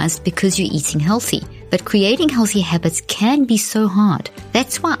energized because you're eating healthy. But creating healthy habits can be so hard.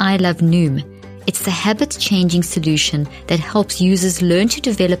 That's why I love Noom. It's the habit-changing solution that helps users learn to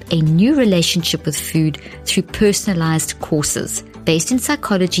develop a new relationship with food through personalized courses. Based in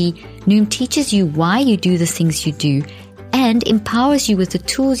psychology, Noom teaches you why you do the things you do and empowers you with the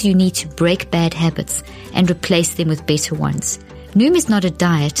tools you need to break bad habits and replace them with better ones. Noom is not a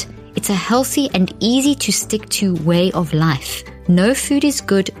diet. It's a healthy and easy to stick to way of life. No food is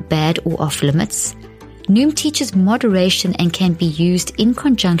good, bad, or off limits. Noom teaches moderation and can be used in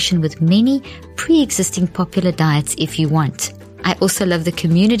conjunction with many pre-existing popular diets if you want. I also love the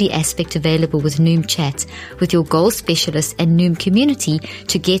community aspect available with Noom Chat, with your goal specialists and Noom community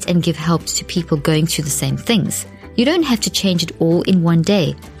to get and give help to people going through the same things. You don't have to change it all in one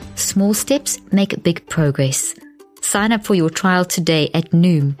day. Small steps make big progress. Sign up for your trial today at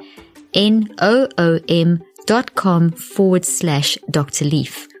Noom, noom.com/Dr.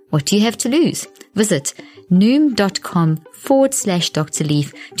 Leaf. What do you have to lose? Visit noom.com/Dr.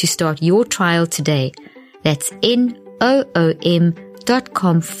 Leaf to start your trial today. That's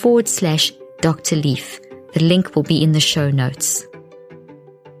noom.com/Dr. Leaf. The link will be in the show notes.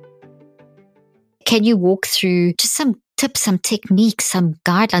 Can you walk through just some tips, some techniques, some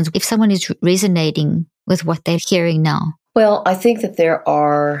guidelines if someone is resonating with what they're hearing now? Well, I think that there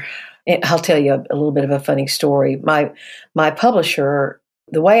are, I'll tell you a little bit of a funny story. My publisher,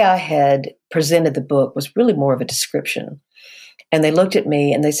 the way I had presented the book was really more of a description. And they looked at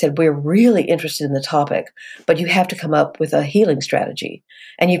me and they said, we're really interested in the topic, but you have to come up with a healing strategy.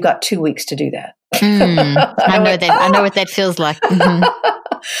 And you've got 2 weeks to do that. I know that. I know what that feels like. Mm-hmm.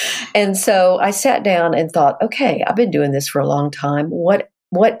 And so I sat down and thought, okay, I've been doing this for a long time. What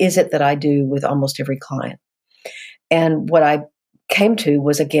is it that I do with almost every client? And what I came to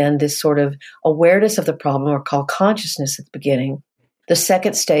was, again, this sort of awareness of the problem, or called consciousness at the beginning. The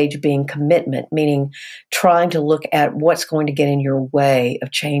second stage being commitment, meaning trying to look at what's going to get in your way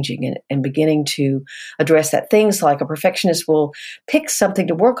of changing and beginning to address that. Things like a perfectionist will pick something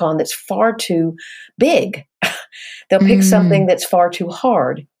to work on that's far too big. They'll pick something that's far too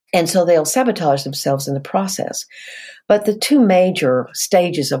hard. And so they'll sabotage themselves in the process. But the two major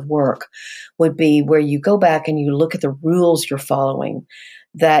stages of work would be where you go back and you look at the rules you're following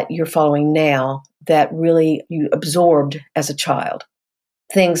now that really you absorbed as a child.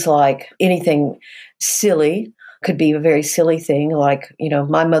 Things like anything silly could be a very silly thing. Like,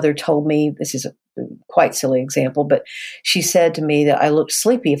 my mother told me, this is a quite silly example, but she said to me that I looked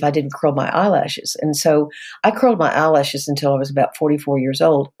sleepy if I didn't curl my eyelashes. And so I curled my eyelashes until I was about 44 years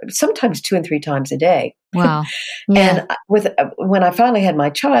old, sometimes 2 and 3 times a day. Wow. Yeah. And when I finally had my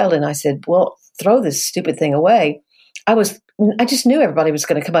child and I said, well, throw this stupid thing away, I just knew everybody was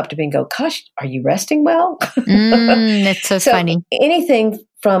going to come up to me and go, gosh, are you resting well? That's so funny. Anything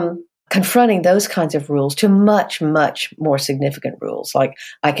from confronting those kinds of rules to much, much more significant rules, like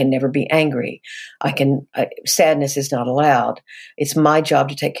I can never be angry. Sadness is not allowed. It's my job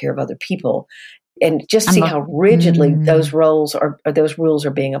to take care of other people. And just see how rigidly those rules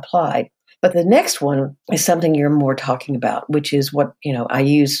are being applied. But the next one is something you're more talking about, which is what, I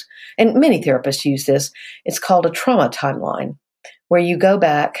use, and many therapists use this. It's called a trauma timeline, where you go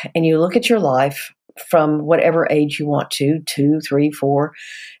back and you look at your life from whatever age you want to, 2, 3, 4,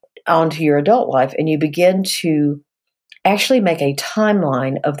 onto your adult life, and you begin to actually make a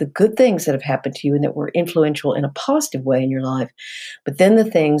timeline of the good things that have happened to you and that were influential in a positive way in your life. But then the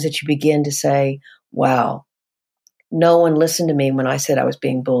things that you begin to say, wow, no one listened to me when I said I was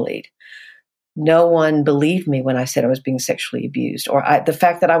being bullied. No one believed me when I said I was being sexually abused. Or the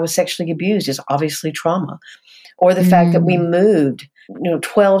fact that I was sexually abused is obviously trauma. Or the fact that we moved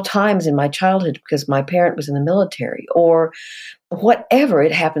 12 times in my childhood because my parent was in the military. Or whatever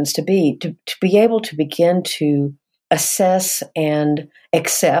it happens to be able to begin to assess and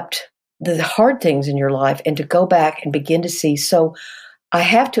accept the hard things in your life and to go back and begin to see. So I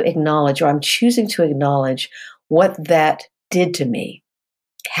have to acknowledge, or I'm choosing to acknowledge, what that did to me,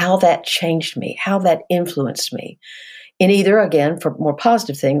 how that changed me, how that influenced me in either, again, for more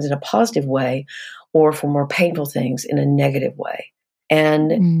positive things in a positive way or for more painful things in a negative way.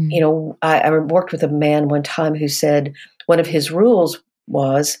 And, I worked with a man one time who said one of his rules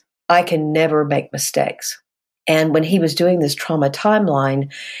was, I can never make mistakes. And when he was doing this trauma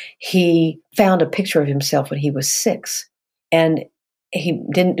timeline, he found a picture of himself when he was 6. And he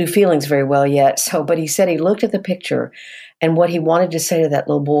didn't do feelings very well yet. But he said he looked at the picture and what he wanted to say to that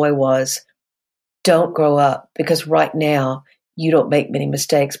little boy was, don't grow up, because right now you don't make many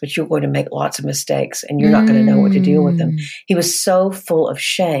mistakes, but you're going to make lots of mistakes and you're not going to know what to deal with them. He was so full of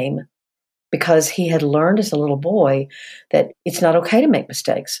shame because he had learned as a little boy that it's not okay to make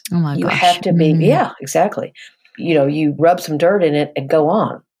mistakes. Oh my gosh. You have to be, yeah, exactly. You rub some dirt in it and go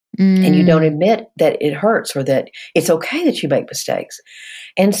on. And you don't admit that it hurts or that it's okay that you make mistakes.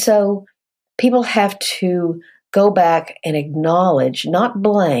 And so people have to go back and acknowledge, not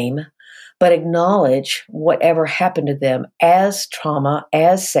blame, but acknowledge whatever happened to them as trauma,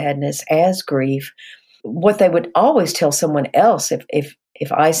 as sadness, as grief. What they would always tell someone else, if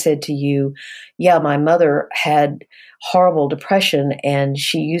I said to you, yeah, my mother had horrible depression and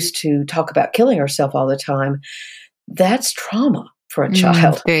she used to talk about killing herself all the time, that's trauma for a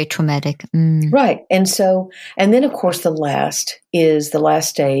child. Very traumatic. Right. And then of course the last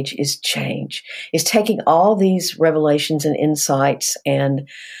stage is change, is taking all these revelations and insights and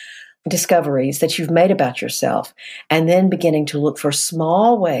discoveries that you've made about yourself and then beginning to look for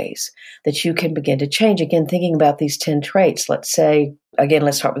small ways that you can begin to change. Again, thinking about these 10 traits. Let's say, again,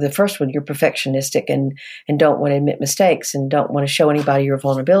 let's start with the first one. You're perfectionistic and don't want to admit mistakes and don't want to show anybody your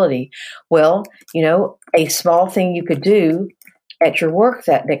vulnerability. Well, a small thing you could do at your work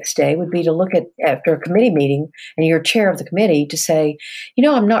that next day would be to look at, after a committee meeting, and you're chair of the committee, to say,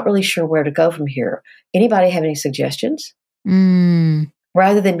 I'm not really sure where to go from here. Anybody have any suggestions?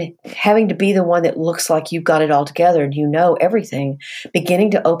 Rather than having to be the one that looks like you've got it all together and you know everything, beginning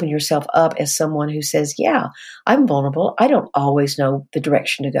to open yourself up as someone who says, yeah, I'm vulnerable. I don't always know the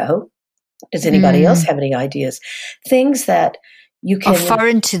direction to go. Does anybody else have any ideas? Things that you can are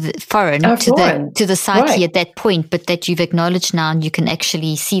foreign to the psyche right. At that point, but that you've acknowledged now, and you can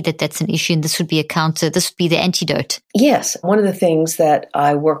actually see that that's an issue, and this would be a counter. This would be the antidote. Yes, one of the things that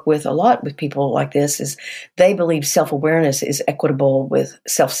I work with a lot with people like this is they believe self-awareness is equitable with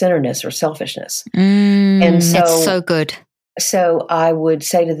self-centeredness or selfishness, and so that's so good. So I would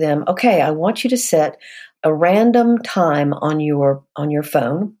say to them, okay, I want you to set a random time on your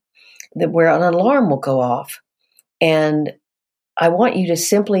phone where an alarm will go off, and I want you to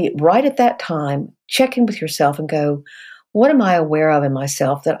simply, right at that time, check in with yourself and go, what am I aware of in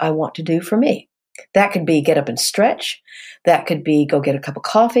myself that I want to do for me? That could be get up and stretch. That could be go get a cup of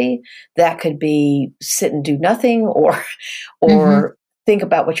coffee. That could be sit and do nothing or think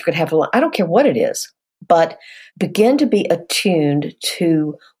about what you could have for lunch. I don't care what it is, but begin to be attuned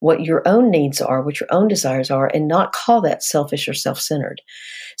to what your own needs are, what your own desires are, and not call that selfish or self-centered.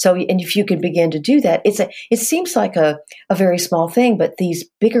 So, and if you can begin to do that, it seems like a very small thing, but these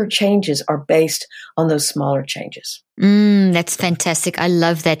bigger changes are based on those smaller changes. That's fantastic. I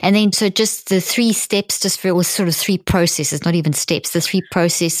love that. And then, so just the 3 steps, or sort of 3 processes, not even steps, the 3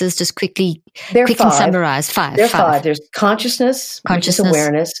 processes, just quickly summarize. 5. There are 5. There's consciousness, which is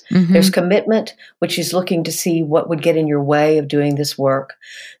awareness. There's commitment, which is looking to see what would get in your way of doing this work.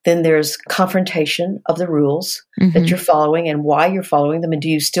 Then there's confrontation of the rules that you're following and why you're following them, and do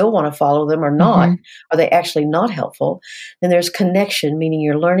you still want to follow them or not? Are they actually not helpful? Then there's connection, meaning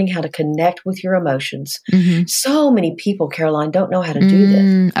you're learning how to connect with your emotions. So many people, Caroline, don't know how to do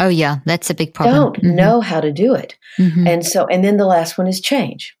this. Oh yeah, that's a big problem. Don't know how to do it. And then the last one is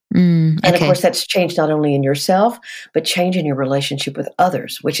change. And of course, that's change not only in yourself, but change in your relationship with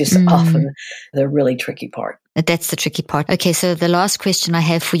others, which is often the really tricky part. That's the tricky part. Okay, so the last question I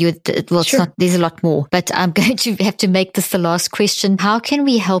have for you, well, it's not, there's a lot more, but I'm going to have to make this the last question. How can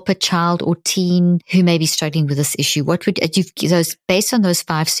we help a child or teen who may be struggling with this issue? What would based on those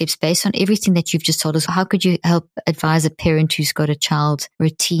 5 steps, based on everything that you've just told us, how could you help advise a parent who's got a child or a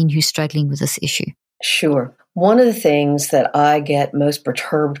teen who's struggling with this issue? Sure. One of the things that I get most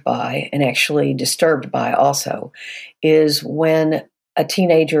perturbed by, and actually disturbed by also, is when a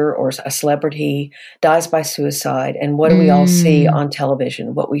teenager or a celebrity dies by suicide. And what do we all see on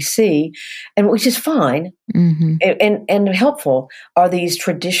television? What we see, and which is fine and helpful, are these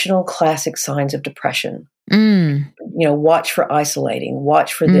traditional classic signs of depression. Watch for isolating,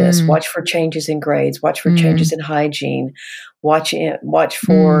 watch for this, watch for changes in grades, watch for changes in hygiene, watch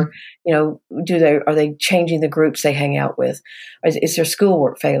for, are they changing the groups they hang out with? Is their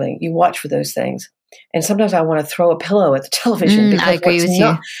schoolwork failing? You watch for those things. And sometimes I want to throw a pillow at the television because I agree with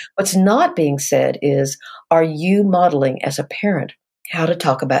you. What's not being said is, are you modeling as a parent how to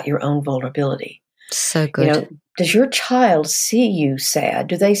talk about your own vulnerability? So good. Does your child see you sad?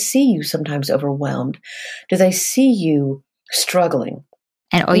 Do they see you sometimes overwhelmed? Do they see you struggling?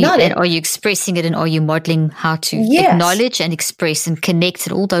 And are you expressing it, and are you modeling how to acknowledge and express and connect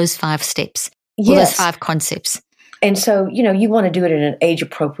and all those 5 steps, all those 5 concepts? And so, you want to do it in an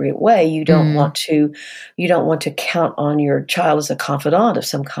age-appropriate way. You don't want to count on your child as a confidant of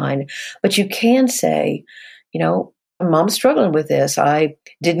some kind, but you can say, Mom's struggling with this. I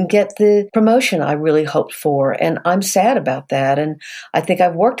didn't get the promotion I really hoped for, and I'm sad about that. And I think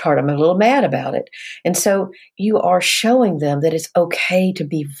I've worked hard. I'm a little mad about it. And so you are showing them that it's okay to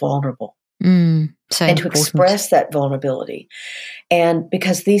be vulnerable and to express that vulnerability. And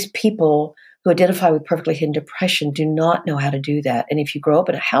because these people who identify with perfectly hidden depression do not know how to do that. And if you grow up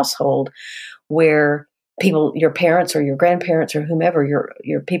in a household where your parents or your grandparents or whomever,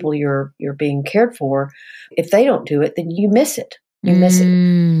 your people you're being cared for, if they don't do it, then you miss it. You miss it.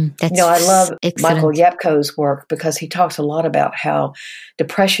 I love Michael Yapko's work because he talks a lot about how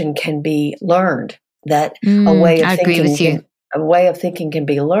depression can be learned, that a way of thinking can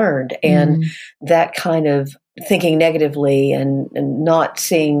be learned, and that kind of thinking negatively and not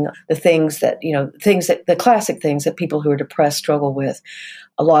seeing the things that, the classic things that people who are depressed struggle with,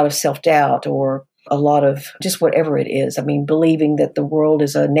 a lot of self-doubt or a lot of just whatever it is. I mean, believing that the world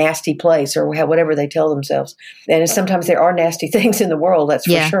is a nasty place or whatever they tell themselves. And sometimes there are nasty things in the world, that's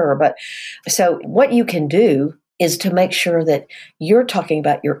for sure. But so what you can do is to make sure that you're talking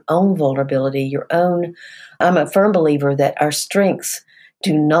about your own vulnerability, your own. I'm a firm believer that our strengths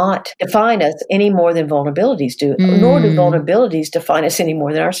do not define us any more than vulnerabilities do, nor do vulnerabilities define us any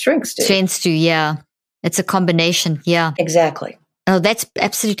more than our strengths do. Strengths do, yeah. It's a combination, yeah. Exactly. Oh, that's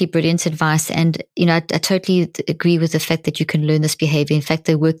absolutely brilliant advice. And, I totally agree with the fact that you can learn this behavior. In fact,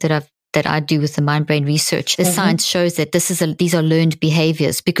 the work that I do with the mind-brain research, the science shows that these are learned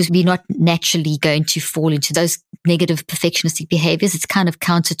behaviors, because we're not naturally going to fall into those negative perfectionistic behaviors. It's kind of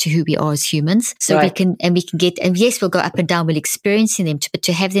counter to who we are as humans. So we can get, and yes, we'll go up and down, we're experiencing them, but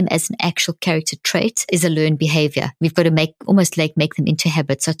to have them as an actual character trait is a learned behavior. We've got to make them into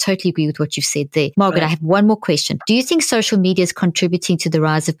habits. I totally agree with what you've said there. Margaret, I have one more question. Do you think social media is contributing to the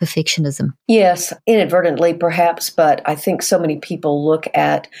rise of perfectionism? Yes, inadvertently perhaps, but I think so many people look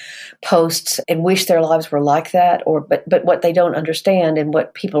at posts and wish their lives were like that, but what they don't understand and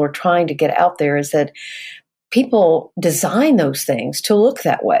what people are trying to get out there is that people design those things to look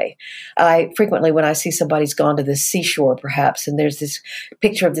that way. I frequently, when I see somebody's gone to the seashore perhaps, and there's this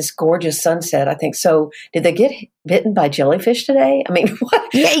picture of this gorgeous sunset, I think, so did they get bitten by jellyfish today? I mean,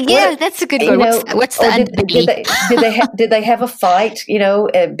 what? Yeah, that's a good one. What's the underbelly? Did they have a fight,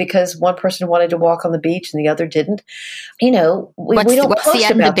 because one person wanted to walk on the beach and the other didn't? We don't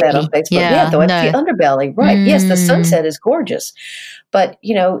post about that on Facebook. It's the underbelly. Right. Yes, the sunset is gorgeous. But,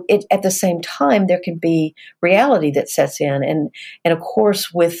 at the same time, there can be reality that sets in. And of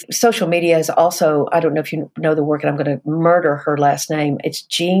course, with social media is also, I don't know if you know the work, and I'm going to murder her last name. It's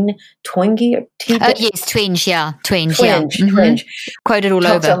Jean Twenge. Yes, Twenge, yeah. Twenge. Quoted all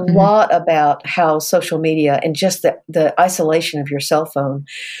Talks over. A lot about how social media and just the isolation of your cell phone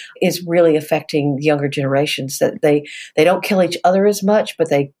is really affecting younger generations, that they don't kill each other as much, but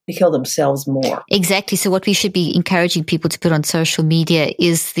they kill themselves more. Exactly. So what we should be encouraging people to put on social media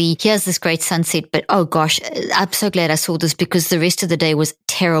is here's this great sunset, but oh gosh, I'm so glad I saw this because the rest of the day was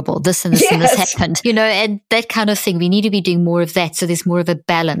terrible. This and this and this happened, and that kind of thing. We need to be doing more of that. So there's more of a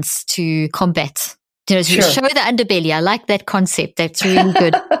balance to combat. Show the underbelly. I like that concept. That's really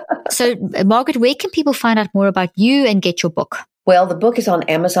good. So, Margaret, where can people find out more about you and get your book? Well, the book is on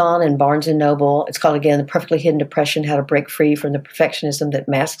Amazon and Barnes & Noble. It's called, again, The Perfectly Hidden Depression, How to Break Free from the Perfectionism That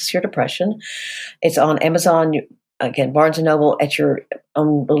Masks Your Depression. It's on Amazon, again, Barnes & Noble, at your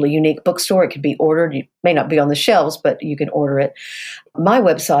own little unique bookstore. It could be ordered. It may not be on the shelves, but you can order it. My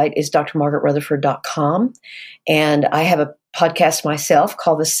website is drmargaretrutherford.com, and I have a podcast myself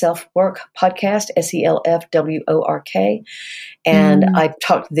called the Self-Work Podcast, SELFWORK. And I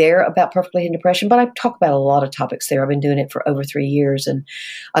talked there about perfectly hidden depression, but I talk about a lot of topics there. I've been doing it for over 3 years, and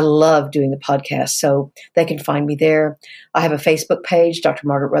I love doing the podcast. So they can find me there. I have a Facebook page, Dr.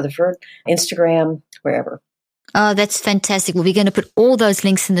 Margaret Rutherford, Instagram, wherever. Oh, that's fantastic. Well, we're going to put all those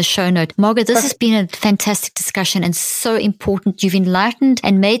links in the show note. Margaret, this has been a fantastic discussion and so important. You've enlightened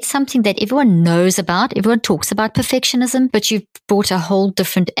and made something that everyone knows about. Everyone talks about perfectionism, but you've brought a whole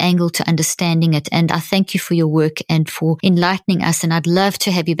different angle to understanding it. And I thank you for your work and for enlightening us. And I'd love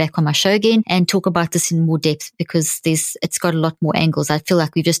to have you back on my show again and talk about this in more depth, because it's got a lot more angles. I feel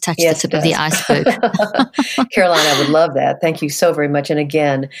like we've just touched the tip of the iceberg. Caroline, I would love that. Thank you so very much. And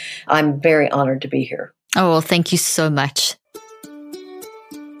again, I'm very honored to be here. Oh, well, thank you so much.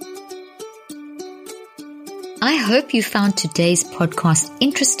 I hope you found today's podcast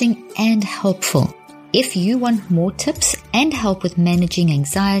interesting and helpful. If you want more tips and help with managing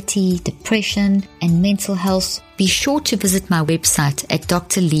anxiety, depression, and mental health, be sure to visit my website at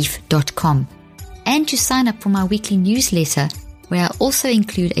drleaf.com and to sign up for my weekly newsletter, where I also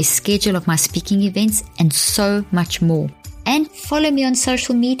include a schedule of my speaking events and so much more. And follow me on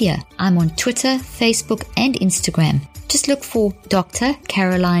social media. I'm on Twitter, Facebook, and Instagram. Just look for Dr.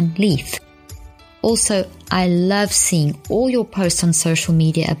 Caroline Leaf. Also, I love seeing all your posts on social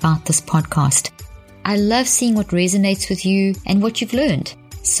media about this podcast. I love seeing what resonates with you and what you've learned.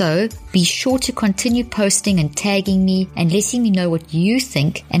 So be sure to continue posting and tagging me and letting me know what you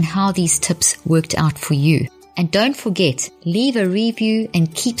think and how these tips worked out for you. And don't forget, leave a review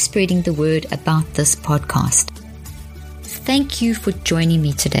and keep spreading the word about this podcast. Thank you for joining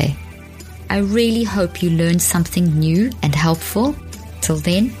me today. I really hope you learned something new and helpful. Till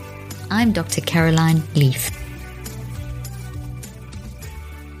then, I'm Dr. Caroline Leaf.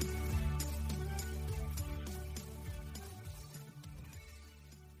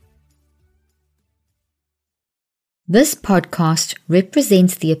 This podcast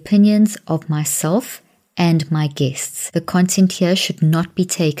represents the opinions of myself and my guests. The content here should not be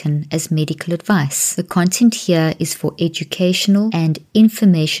taken as medical advice. The content here is for educational and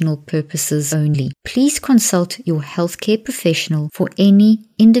informational purposes only. Please consult your healthcare professional for any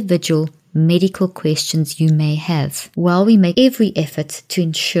individual medical questions you may have. While we make every effort to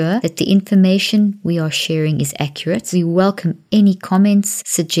ensure that the information we are sharing is accurate, we welcome any comments,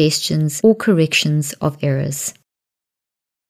 suggestions, or corrections of errors.